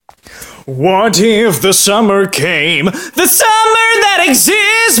What if the summer came? The summer that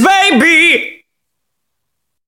exists, baby!